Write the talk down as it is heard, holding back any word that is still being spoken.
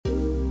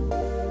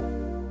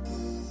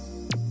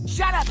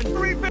Shut up and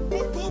three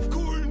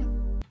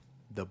popcorn.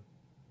 The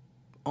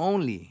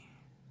only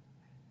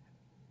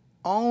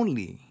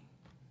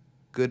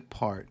good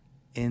part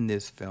in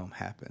this film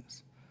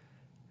happens.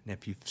 And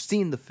if you've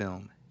seen the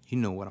film, you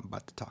know what I'm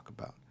about to talk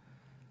about.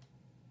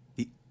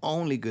 The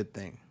only good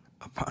thing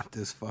about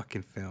this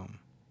fucking film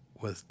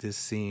was this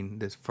scene,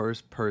 this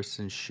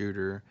first-person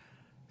shooter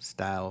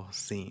style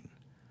scene,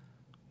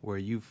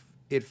 where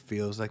it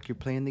feels like you're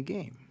playing the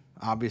game.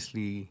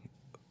 Obviously,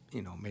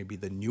 you know, maybe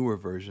the newer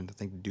version, I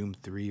think Doom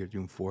 3 or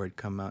Doom 4 had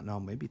come out. No,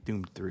 maybe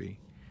Doom 3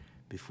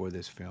 before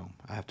this film.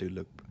 I have to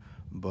look.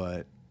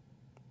 But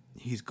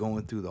he's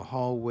going through the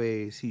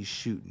hallways. He's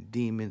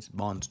shooting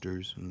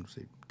monsters. I don't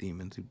say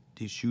demons.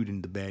 He's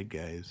shooting the bad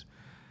guys.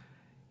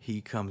 He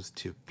comes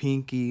to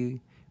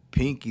Pinky.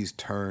 Pinky's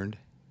turned.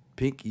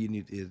 Pinky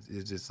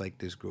is just like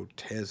this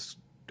grotesque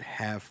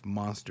half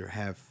monster,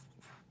 half,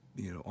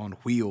 you know, on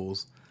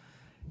wheels.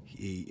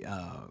 He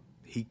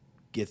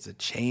gets a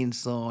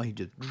chainsaw. He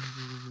just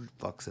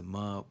fucks him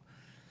up.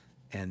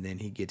 And then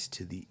he gets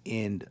to the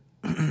end,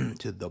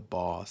 to the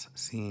boss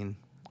scene,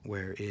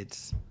 where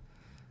it's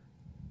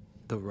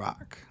The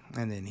Rock.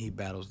 And then he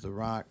battles The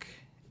Rock.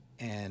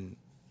 And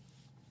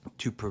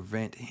to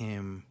prevent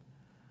him...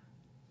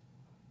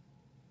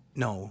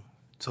 No.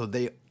 So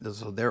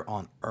they're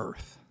on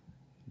Earth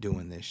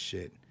doing this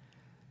shit.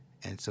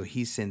 And so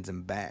he sends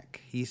him back.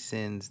 He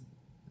sends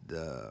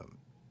the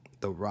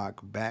Rock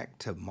back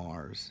to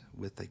Mars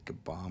with like a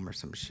bomb or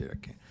some shit.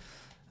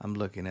 I'm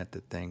looking at the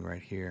thing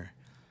right here.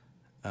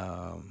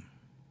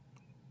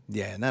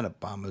 Yeah, not a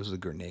bomb. It was a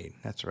grenade.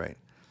 That's right.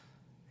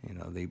 You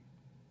know,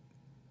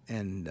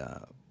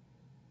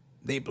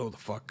 they blow the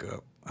fuck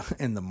up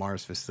in the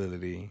Mars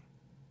facility.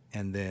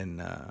 And then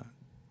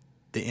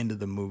the end of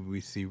the movie, we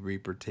see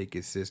Reaper take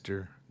his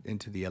sister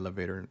into the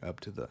elevator and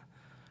up to the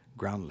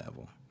ground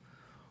level.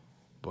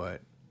 But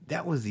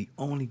that was the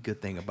only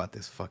good thing about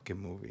this fucking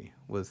movie,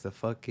 was the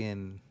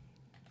fucking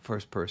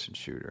first-person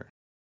shooter.